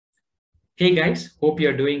Hey guys, hope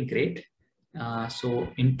you're doing great. So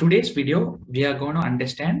in today's video, we are going to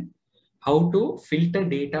understand how to filter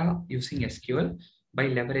data using SQL by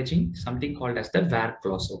leveraging something called as the where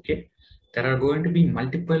clause. Okay, there are going to be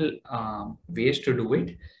multiple ways to do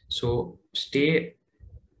it. So stay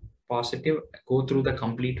positive, go through the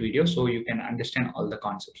complete video so you can understand all the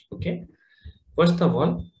concepts. Okay, first of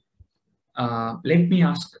all, let me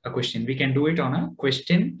ask a question. We can do it on a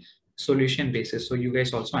question solution basis so you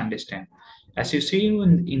guys also understand. As you see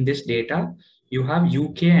in this data, you have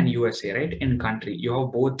UK and USA, right? In country, you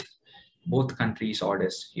have both countries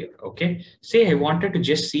orders here. Okay. Say I wanted to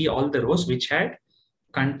just see all the rows which had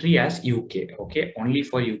country as UK. Okay. Only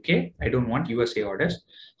for UK. I don't want USA orders.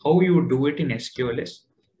 How you would do it in SQL is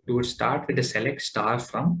you would start with the select star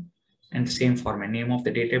from and the same format, name of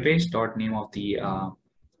the database dot name of the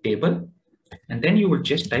table, and then you would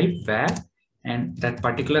just type where and that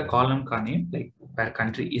particular column ka name, like where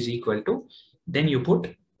country is equal to, then you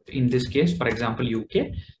put, in this case for example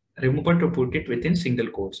UK, remember to put it within single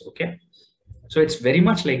quotes. Okay, so it's very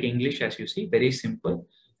much like English, as you see, very simple.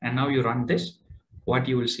 And now you run this, what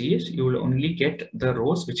you will see is you will only get the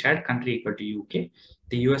rows which had country equal to UK.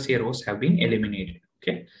 The USA rows have been eliminated.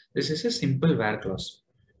 Okay, this is a simple where clause.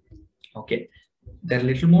 Okay, there are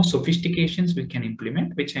little more sophistications we can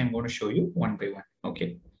implement, which I'm going to show you one by one.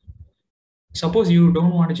 Okay, suppose you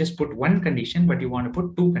don't want to just put one condition, but you want to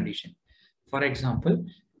put two conditions. For example,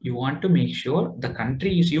 you want to make sure the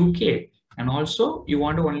country is UK, and also you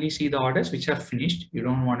want to only see the orders which are finished. You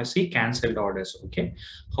don't want to see cancelled orders. Okay,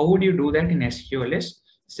 how would you do that in SQL?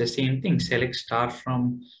 It's the same thing. Select star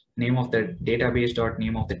from name of the database dot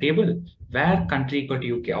name of the table where country equal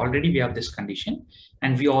to UK. Already we have this condition,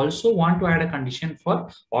 and we also want to add a condition for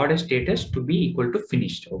order status to be equal to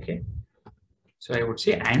finished. Okay, so I would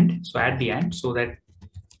say and, so add the and so that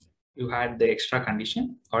you had the extra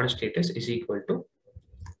condition, order status is equal to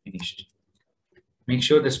finished. Make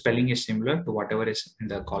sure the spelling is similar to whatever is in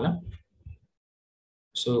the column.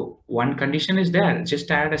 So one condition is there, just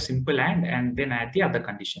add a simple and then add the other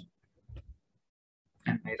condition.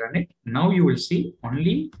 And I run it. Now you will see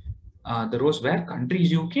only the rows where country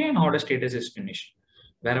is UK and order status is finished.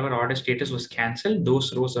 Wherever order status was cancelled,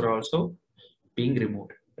 those rows are also being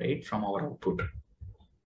removed, right, from our output.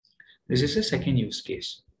 This is a second use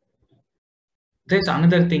case. There's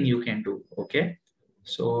another thing you can do. Okay,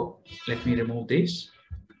 so let me remove this.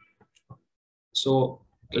 So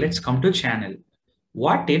let's come to channel.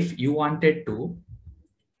 What if you wanted to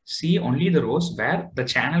see only the rows where the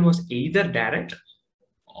channel was either direct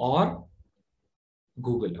or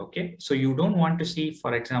Google? Okay, so you don't want to see,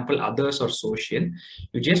 for example, others or social.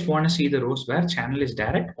 You just want to see the rows where channel is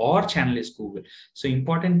direct or channel is Google. So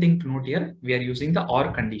important thing to note here, we are using the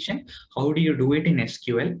or condition. How do you do it in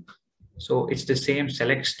SQL? So it's the same,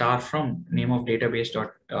 select star from name of database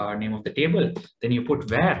dot name of the table. Then you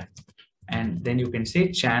put where, and then you can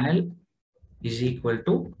say channel is equal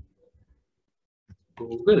to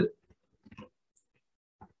Google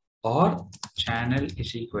or channel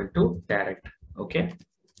is equal to direct. Okay.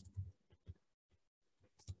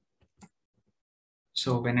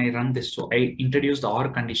 So when I run this, so I introduce the or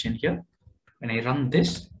condition here. When I run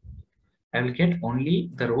this, I will get only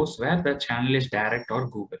the rows where the channel is direct or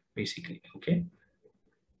Google, basically. Okay.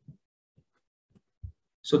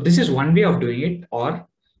 So this is one way of doing it, or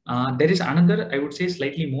there is another, I would say,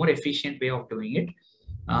 slightly more efficient way of doing it.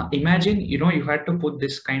 Imagine, you had to put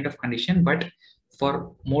this kind of condition, but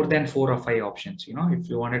for more than 4 or 5 options. If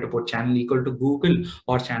you wanted to put channel equal to Google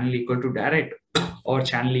or channel equal to direct or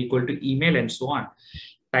channel equal to email and so on.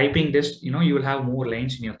 Typing this, you will have more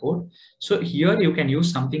lines in your code. So here you can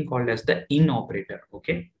use something called as the in operator.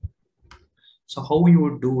 Okay. So how you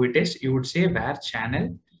would do it is you would say where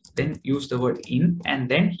channel, then use the word in, and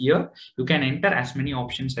then here you can enter as many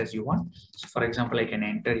options as you want. So for example, I can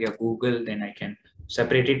enter here Google, then I can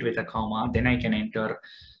separate it with a comma, then I can enter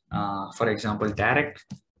for example direct.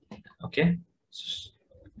 Okay,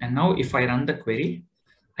 and now if I run the query,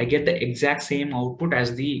 I get the exact same output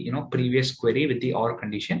as the previous query with the or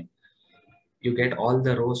condition. You get all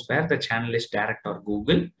the rows where the channel is direct or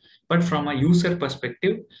Google. But from a user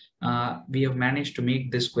perspective, we have managed to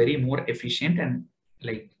make this query more efficient and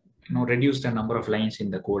reduce the number of lines in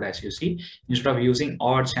the code. As you see, instead of using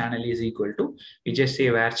or channel is equal to, we just say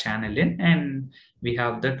where channel in, and we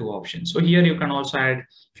have the two options. So here you can also add,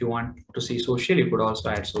 if you want to see social, you could also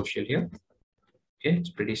add social here. Okay,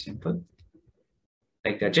 it's pretty simple.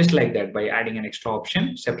 Like that, just like that, by adding an extra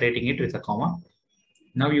option, separating it with a comma.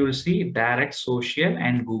 Now you will see direct, social,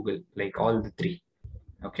 and Google, like all the three.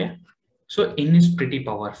 Okay, so in is pretty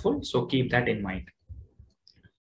powerful, so keep that in mind.